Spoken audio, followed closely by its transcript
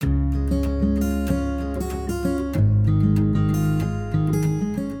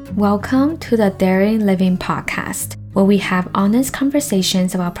Welcome to the Daring Living podcast, where we have honest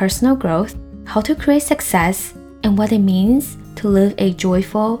conversations about personal growth, how to create success, and what it means to live a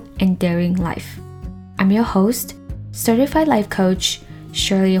joyful and daring life. I'm your host, certified life coach,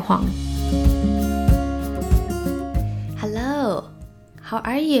 Shirley Huang. Hello, how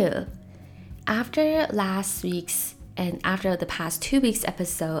are you? After last week's and after the past 2 weeks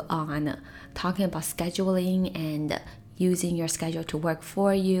episode on talking about scheduling and using your schedule to work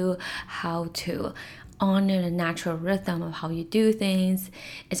for you, how to honor the natural rhythm of how you do things.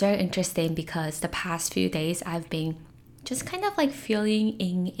 It's very interesting because the past few days I've been just kind of like feeling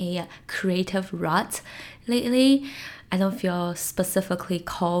in a creative rut lately. I don't feel specifically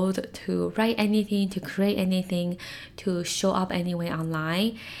called to write anything, to create anything, to show up anyway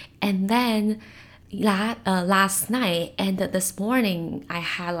online. And then last night and this morning I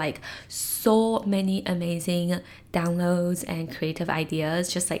had like so many amazing downloads and creative ideas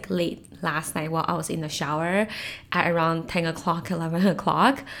just like late last night while I was in the shower at around 10 o'clock, 11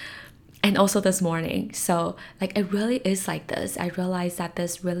 o'clock. And also this morning. So like it really is like this. I realized that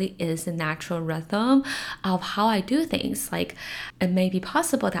this really is the natural rhythm of how I do things. Like it may be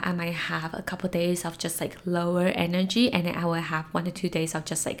possible that I might have a couple of days of just like lower energy, and then I will have 1 to 2 days of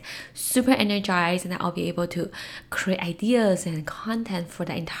just like super energized, and then I'll be able to create ideas and content for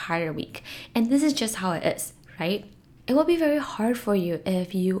the entire week. And this is just how it is, right? It will be very hard for you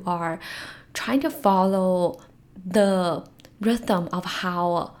if you are trying to follow the rhythm of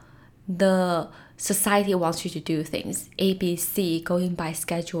how the society wants you to do things, ABC, going by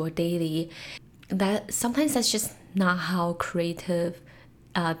schedule daily. That sometimes that's just not how creative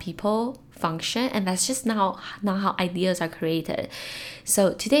people function, and that's just not how ideas are created.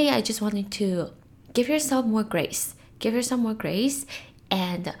 So today I just wanted to give yourself more grace,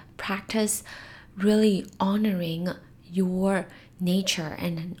 and practice really honoring your nature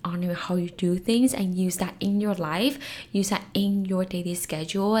and honor how you do things, and use that in your life, use that in your daily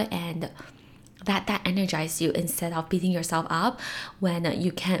schedule, and that energizes you instead of beating yourself up when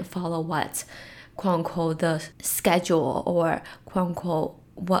you can't follow what quote unquote the schedule or quote unquote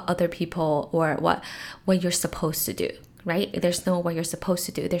what other people or what you're supposed to do, right? There's no what you're supposed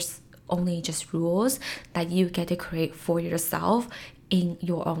to do. There's only just rules that you get to create for yourself in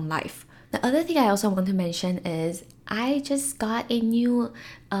your own life. The other thing I also want to mention is I just got a new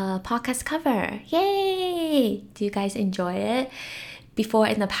podcast cover. Yay! Do you guys enjoy it? Before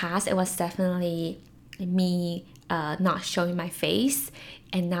in the past, it was definitely me not showing my face.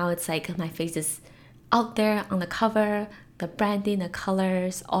 And now it's like my face is out there on the cover. The branding, the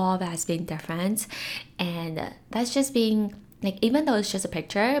colors, all that has been different. And that's just being, like, even though it's just a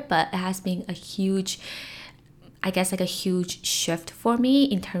picture, but it has been a huge shift for me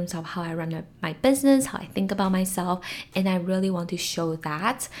in terms of how I run my business, how I think about myself. And I really want to show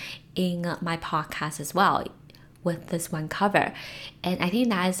that in my podcast as well with this one cover. And I think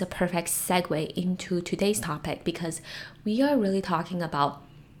that is a perfect segue into today's topic, because we are really talking about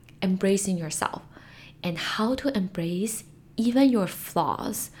embracing yourself and how to embrace even your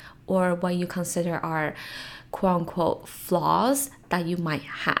flaws, or what you consider are quote unquote flaws that you might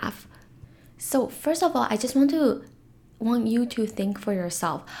have. So first of all, I just want you to think for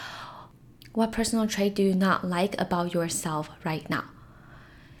yourself, what personal trait do you not like about yourself right now?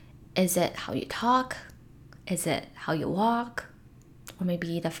 Is it how you talk? Is it how you walk? Or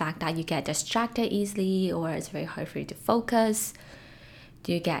maybe the fact that you get distracted easily, or it's very hard for you to focus?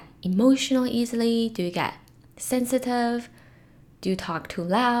 Do you get emotional easily? Do you get sensitive? Do you talk too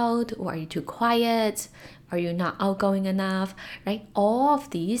loud, or are you too quiet? Are you not outgoing enough, right? All of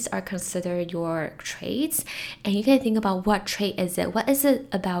these are considered your traits, and you can think about what trait is it? What is it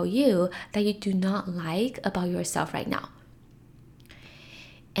about you that you do not like about yourself right now?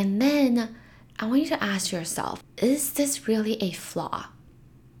 And then I want you to ask yourself, is this really a flaw?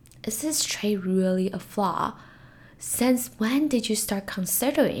 Is this trait really a flaw? Since when did you start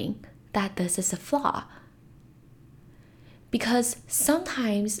considering that this is a flaw? Because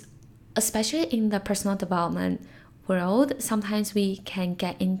sometimes, especially in the personal development world, sometimes we can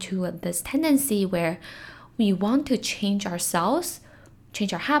get into this tendency where we want to change ourselves,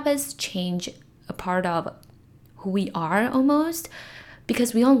 change our habits, change a part of who we are almost,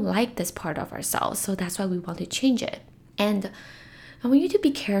 because we don't like this part of ourselves. So that's why we want to change it. And I want you to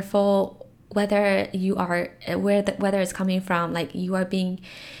be careful whether it's coming from, like you are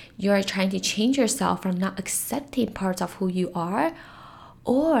trying to change yourself from not accepting parts of who you are,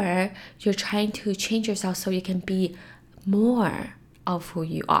 or you're trying to change yourself so you can be more of who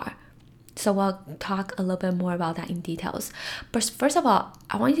you are. So we'll talk a little bit more about that in details. But first of all,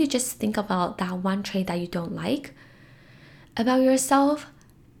 I want you to just think about that one trait that you don't like about yourself,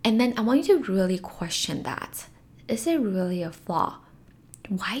 And then I want you to really question that. Is it really a flaw?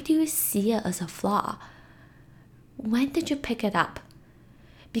 Why do you see it as a flaw? When did you pick it up?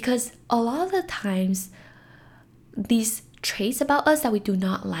 Because a lot of the times, these traits about us that we do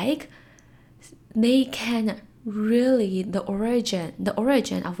not like, they can really, the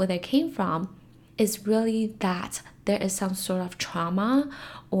origin of where they came from is really that there is some sort of trauma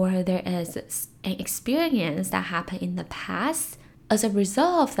or there is an experience that happened in the past. As a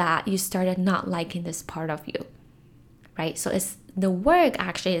result of that, you started not liking this part of you, right? So it's the work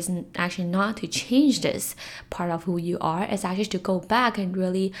actually is actually not to change this part of who you are. It's actually to go back and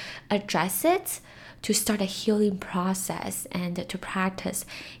really address it, to start a healing process and to practice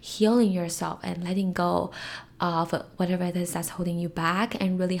healing yourself and letting go of whatever it is that's holding you back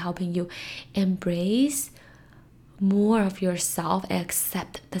and really helping you embrace more of yourself and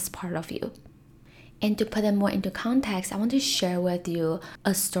accept this part of you. And to put it more into context, I want to share with you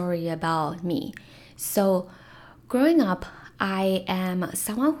a story about me. So growing up, I am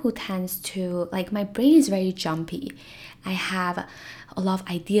someone who tends to, like, my brain is very jumpy. I have a lot of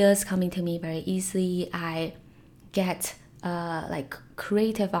ideas coming to me very easily. I get like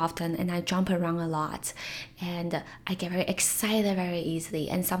creative often, and I jump around a lot, and I get very excited very easily.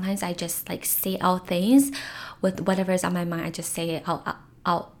 And sometimes I just like say out things with whatever is on my mind. I just say it out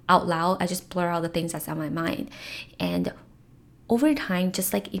loud. I just blur out the things that's on my mind. And over time,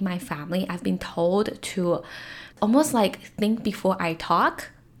 just like in my family, I've been told to almost like think before I talk,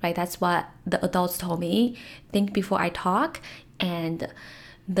 right? That's what the adults told me. Think before I talk. And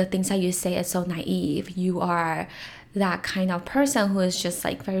the things that you say is so naive. You are that kind of person who is just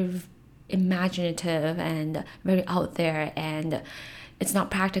like very imaginative and very out there, and it's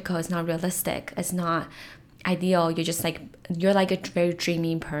not practical, it's not realistic, it's not ideal. You're like a very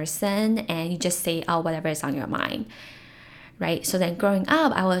dreamy person, and you just say out whatever is on your mind, right? So then growing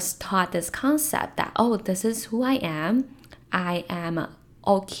up, I was taught this concept that, oh, this is who I am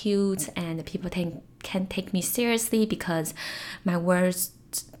all cute, and people can take me seriously because my words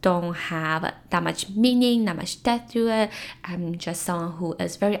don't have that much meaning, that much depth to it. I'm just someone who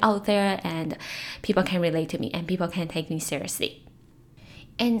is very out there, and people can relate to me and people can take me seriously.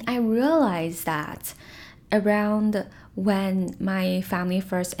 And I realized that around when my family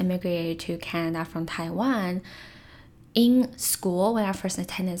first immigrated to Canada from Taiwan, in school, when I first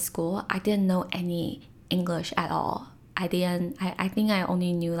attended school, I didn't know any English at all. I think I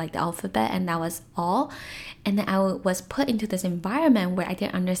only knew like the alphabet, and that was all. And then I was put into this environment where I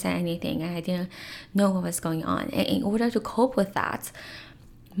didn't understand anything and I didn't know what was going on. And in order to cope with that,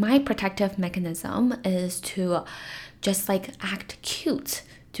 my protective mechanism is to just like act cute,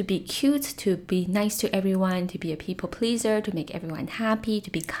 to be nice to everyone, to be a people pleaser, to make everyone happy,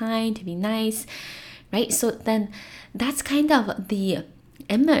 to be kind, to be nice, right? So then that's kind of the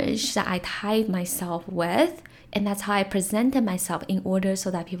image that I tied myself with. And that's how I presented myself in order so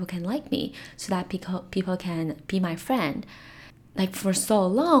that people can like me, so that people can be my friend. Like for so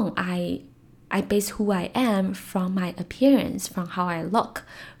long, I base who I am from my appearance, from how I look,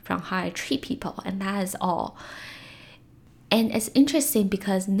 from how I treat people, and that is all. And it's interesting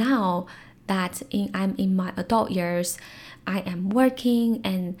because now that I'm in my adult years, I am working,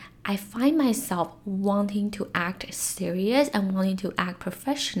 and I find myself wanting to act serious and wanting to act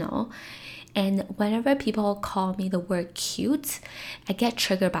professional. And whenever people call me the word cute, I get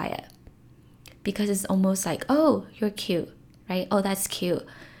triggered by it. Because it's almost like, oh, you're cute, right? Oh, that's cute.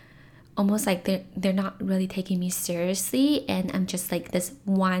 Almost like they're not really taking me seriously, and I'm just like this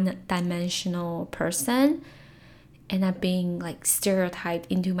one-dimensional person, and I'm being like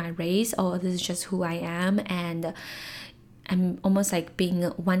stereotyped into my race. Oh, this is just who I am, and I'm almost like being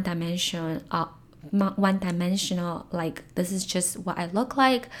one-dimensional, like this is just what I look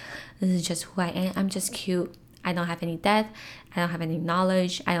like, this is just who I am, I'm just cute, I don't have any depth, I don't have any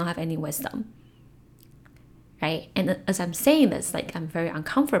knowledge, I don't have any wisdom, right? And as I'm saying this, like I'm very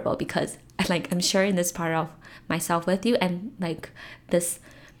uncomfortable because like I'm sharing this part of myself with you, and like this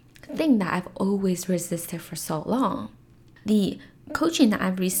thing that I've always resisted for so long. The coaching that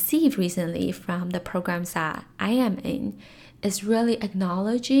I've received recently from the programs that I am in is really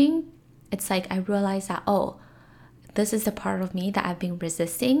acknowledging. It's like I realize that, oh, this is the part of me that I've been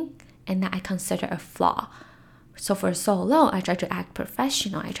resisting and that I consider a flaw. So for so long, I tried to act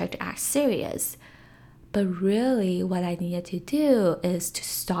professional, I tried to act serious. But really what I needed to do is to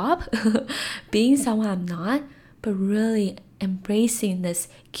stop being someone I'm not, but really embracing this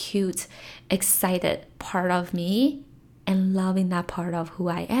cute, excited part of me and loving that part of who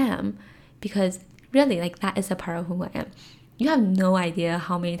I am. Because really, like, that is a part of who I am. you have no idea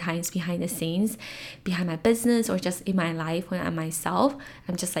how many times behind the scenes, behind my business or just in my life when I'm myself,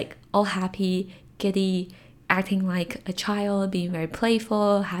 I'm just like all happy, giddy, acting like a child, being very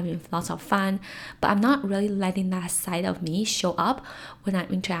playful, having lots of fun, but I'm not really letting that side of me show up when I'm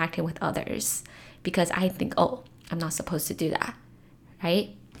interacting with others because I think, oh, I'm not supposed to do that,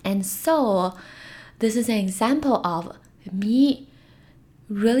 right? And so this is an example of me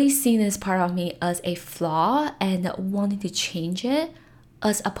really seeing this part of me as a flaw and wanting to change it,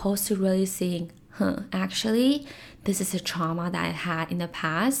 as opposed to really seeing, actually, this is a trauma that I had in the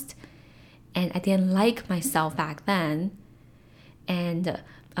past, and I didn't like myself back then. And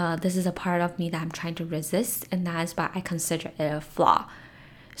this is a part of me that I'm trying to resist, and that's why I consider it a flaw.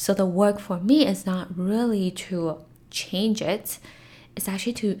 So the work for me is not really to change it, it's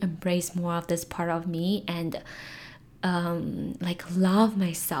actually to embrace more of this part of me and like love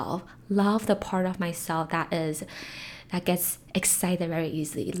myself, love the part of myself that gets excited very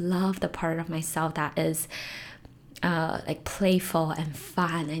easily, love the part of myself that is like playful and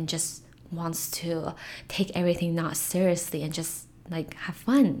fun and just wants to take everything not seriously and just like have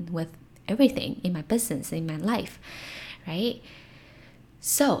fun with everything in my business, in my life, right?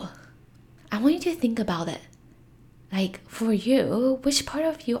 So I want you to think about it. Like for you, which part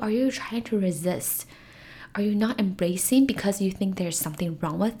of you are you trying to resist? Are you not embracing because you think there's something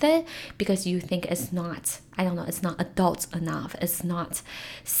wrong with it? Because you think it's not, I don't know, it's not adult enough, it's not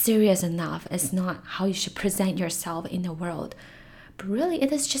serious enough, it's not how you should present yourself in the world. But really,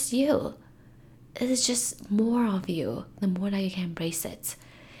 it is just you. It is just more of you, the more that you can embrace it.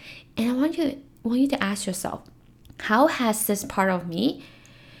 And I want you to ask yourself, how has this part of me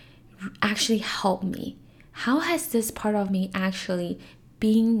actually helped me? How has this part of me actually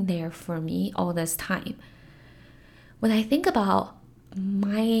been there for me all this time? When I think about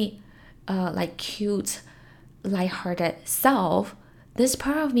my like cute, lighthearted self, this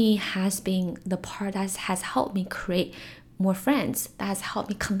part of me has been the part that has helped me create more friends, that has helped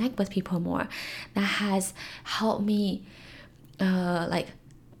me connect with people more, that has helped me like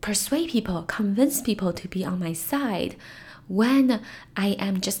persuade people, convince people to be on my side when I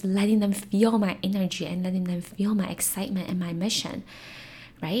am just letting them feel my energy and letting them feel my excitement and my mission,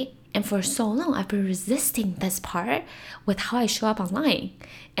 right? And for so long, I've been resisting this part with how I show up online.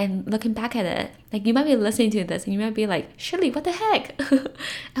 And looking back at it, like you might be listening to this and you might be like, Shirley, what the heck?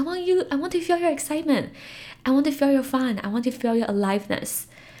 I want to feel your excitement. I want to feel your fun. I want to feel your aliveness,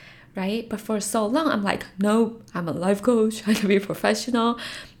 right? But for so long, I'm like, no, I'm a life coach. I can be professional.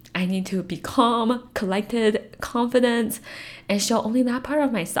 I need to be calm, collected, confident, and show only that part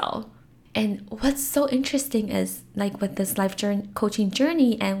of myself. And what's so interesting is like with this life journey, coaching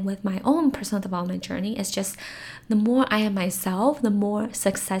journey and with my own personal development journey, it's just the more I am myself, the more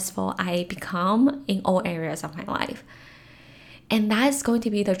successful I become in all areas of my life. And that's going to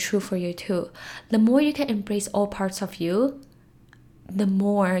be the truth for you too. The more you can embrace all parts of you, the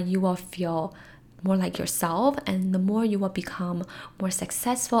more you will feel more like yourself, and the more you will become more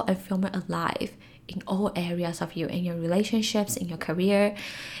successful and feel more alive in all areas of you, in your relationships, in your career,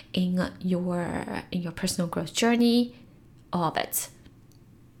 in your personal growth journey, all of it.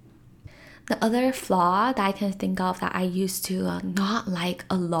 The other flaw that I can think of that I used to not like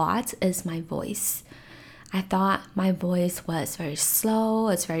a lot is my voice. I thought my voice was very slow,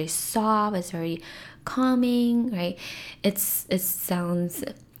 it's very soft, it's very calming, right? It sounds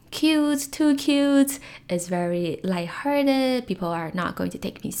cute, too cute. It's very lighthearted. People are not going to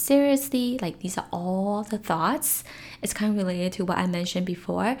take me seriously. Like these are all the thoughts. It's kind of related to what I mentioned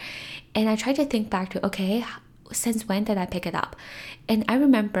before. And I tried to think back to, okay, since when did I pick it up? And I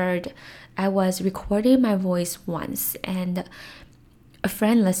remembered I was recording my voice once and a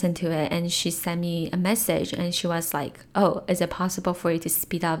friend listened to it and she sent me a message and she was like, oh, is it possible for you to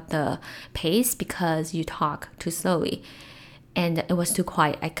speed up the pace because you talk too slowly? And it was too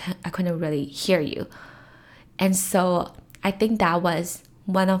quiet. I couldn't really hear you. And so I think that was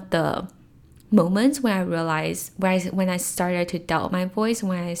one of the moments when I realized, when I started to doubt my voice,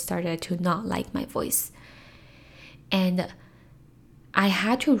 when I started to not like my voice. And I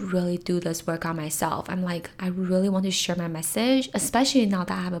had to really do this work on myself. I'm like, I really want to share my message, especially now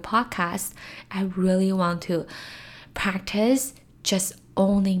that I have a podcast. I really want to practice just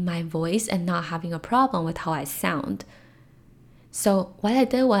owning my voice and not having a problem with how I sound. So what I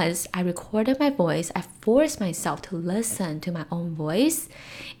did was I recorded my voice. I forced myself to listen to my own voice.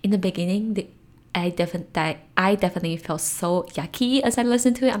 In the beginning, I definitely felt so yucky as I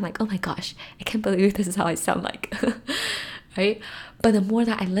listened to it. I'm like, oh my gosh, I can't believe this is how I sound like, right? But the more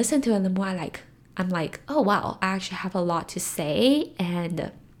that I listen to it, the more I'm like, oh wow, I actually have a lot to say,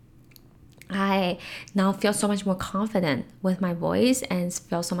 and I now feel so much more confident with my voice and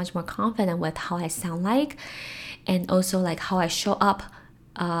feel so much more confident with how I sound like, and also like how I show up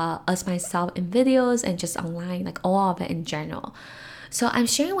as myself in videos and just online, like all of it in general. So I'm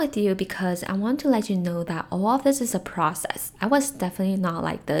sharing with you because I want to let you know that all of this is a process. I was definitely not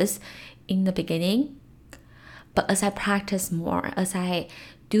like this in the beginning, but as I practice more, as I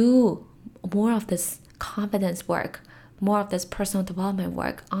do more of this confidence work, more of this personal development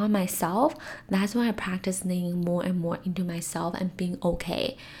work on myself, that's when I practice leaning more and more into myself and being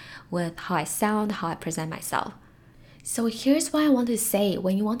okay with how I sound, how I present myself. So here's what I want to say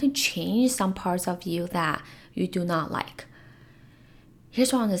when you want to change some parts of you that you do not like.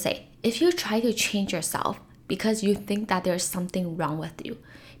 Here's what I want to say. If you try to change yourself because you think that there's something wrong with you,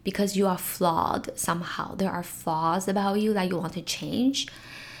 because you are flawed somehow, there are flaws about you that you want to change,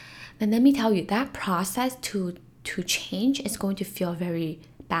 then let me tell you, that process to change is going to feel very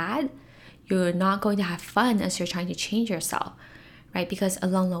bad. You're not going to have fun as you're trying to change yourself, right? Because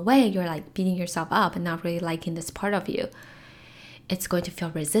along the way, you're like beating yourself up and not really liking this part of you. It's going to feel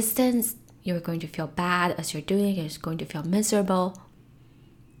resistance. You're going to feel bad as you're doing it. It's going to feel miserable.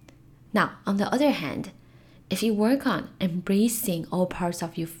 Now, on the other hand, if you work on embracing all parts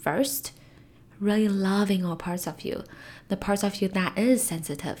of you first, really loving all parts of you, the parts of you that is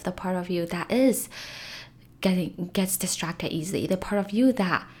sensitive, the part of you that is gets distracted easily, the part of you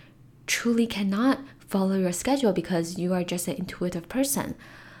that truly cannot follow your schedule because you are just an intuitive person,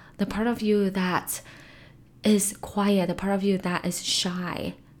 the part of you that is quiet, the part of you that is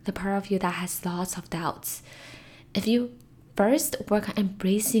shy, the part of you that has lots of doubts. If you first work on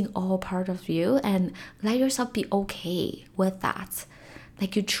embracing all part of you and let yourself be okay with that,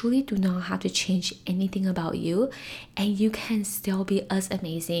 like you truly do not have to change anything about you, and you can still be as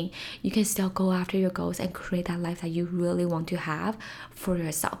amazing. You can still go after your goals and create that life that you really want to have for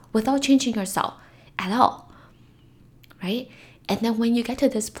yourself without changing yourself at all, right? And then when you get to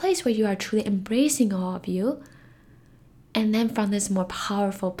this place where you are truly embracing all of you, and then from this more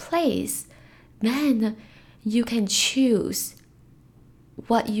powerful place, then you can choose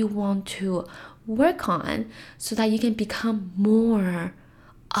what you want to work on so that you can become more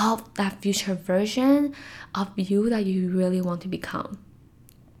of that future version of you that you really want to become.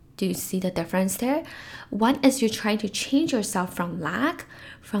 Do you see the difference there? One is you're trying to change yourself from lack,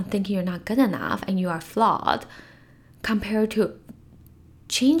 from thinking you're not good enough and you are flawed, compared to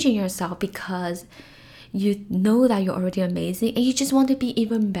changing yourself because you know that you're already amazing and you just want to be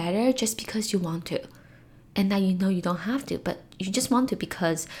even better just because you want to. And that you know you don't have to, but you just want to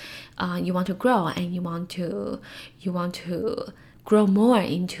because you want to grow and you want to grow more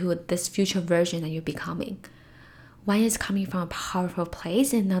into this future version that you're becoming. One is coming from a powerful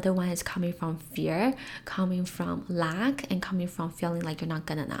place, and another one is coming from fear, coming from lack, and coming from feeling like you're not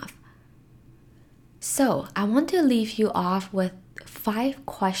good enough. So I want to leave you off with 5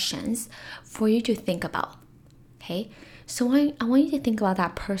 questions for you to think about. Okay? So I want you to think about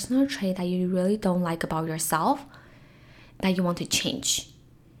that personal trait that you really don't like about yourself, that you want to change.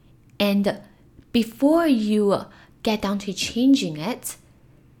 And before you get down to changing it,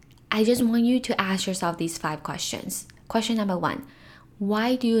 I just want you to ask yourself these 5 questions. Question number 1,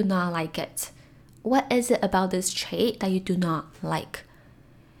 why do you not like it? What is it about this trait that you do not like?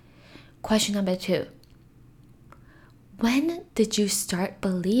 Question number 2, when did you start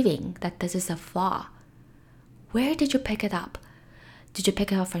believing that this is a flaw? Where did you pick it up? Did you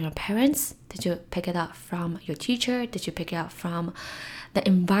pick it up from your parents? Did you pick it up from your teacher? Did you pick it up from the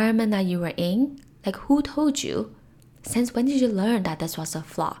environment that you were in? Like, who told you? Since when did you learn that this was a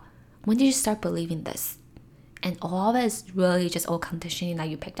flaw? When did you start believing this? And all of it is really just all conditioning that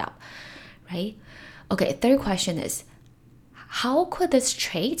you picked up, right? Okay, third question is, how could this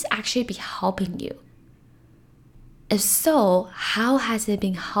trait actually be helping you? If so, how has it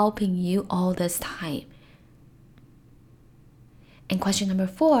been helping you all this time? And question number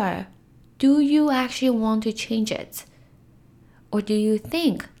 4, do you actually want to change it? Or do you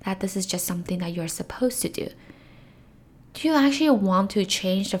think that this is just something that you're supposed to do? Do you actually want to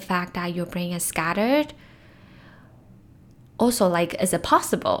change the fact that your brain is scattered? Also, like, is it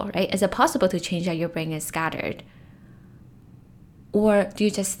possible, right? Is it possible to change that your brain is scattered? Or do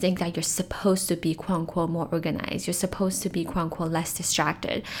you just think that you're supposed to be quote unquote more organized? You're supposed to be quote unquote less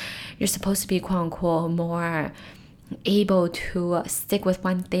distracted. You're supposed to be quote unquote more able to stick with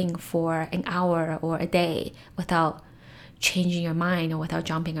one thing for an hour or a day without changing your mind or without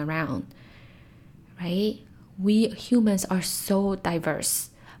jumping around, right? We humans are so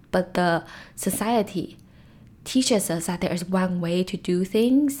diverse, but the society teaches us that there is one way to do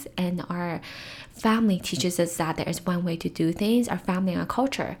things, and our family teaches us that there is one way to do things. Our family and our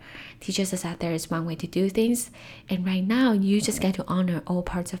culture teaches us that there is one way to do things. And right now, you just get to honor all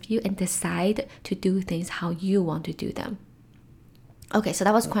parts of you and decide to do things how you want to do them. Okay, so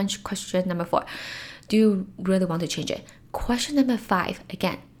that was question number 4. Do you really want to change it? Question number 5,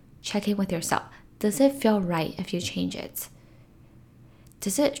 again, check in with yourself. Does it feel right if you change it?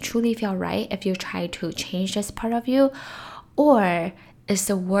 Does it truly feel right if you try to change this part of you? Or is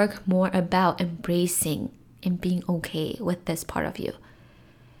the work more about embracing and being okay with this part of you?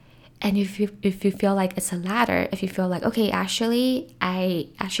 And if you feel like it's a latter, if you feel like, okay, actually, I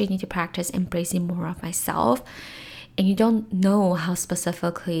actually need to practice embracing more of myself, and you don't know how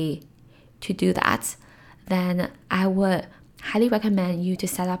specifically to do that, then I would highly recommend you to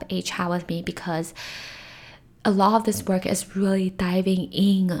set up a chat with me, because a lot of this work is really diving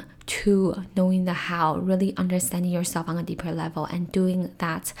in to knowing the how, really understanding yourself on a deeper level, and doing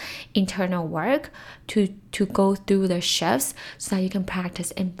that internal work to go through the shifts so that you can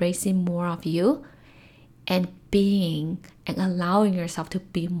practice embracing more of you and being and allowing yourself to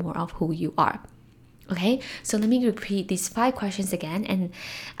be more of who you are. Okay, so let me repeat these 5 questions again, and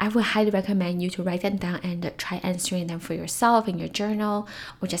I would highly recommend you to write them down and try answering them for yourself in your journal,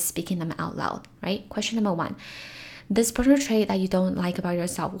 or just speaking them out loud, right? Question number 1, this personal trait that you don't like about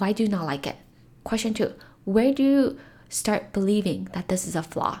yourself, why do you not like it? Question 2, where do you start believing that this is a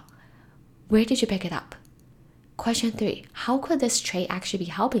flaw? Where did you pick it up? Question 3, how could this trait actually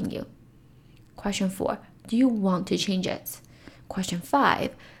be helping you? Question 4, do you want to change it? Question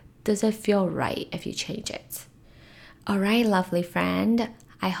 5, does it feel right if you change it? All right, lovely friend.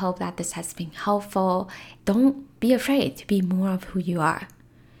 I hope that this has been helpful. Don't be afraid to be more of who you are.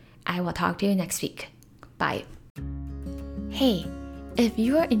 I will talk to you next week. Bye. Hey, if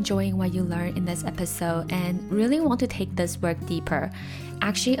you are enjoying what you learned in this episode and really want to take this work deeper,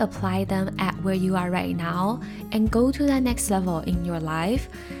 actually apply them at where you are right now and go to that next level in your life,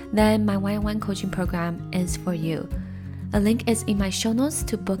 then my one-on-one coaching program is for you. The link is in my show notes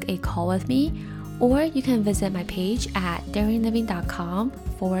to book a call with me, or you can visit my page at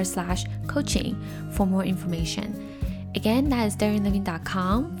daringliving.com/coaching for more information. Again, that is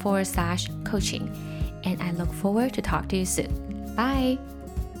daringliving.com/coaching. And I look forward to talk to you soon. Bye!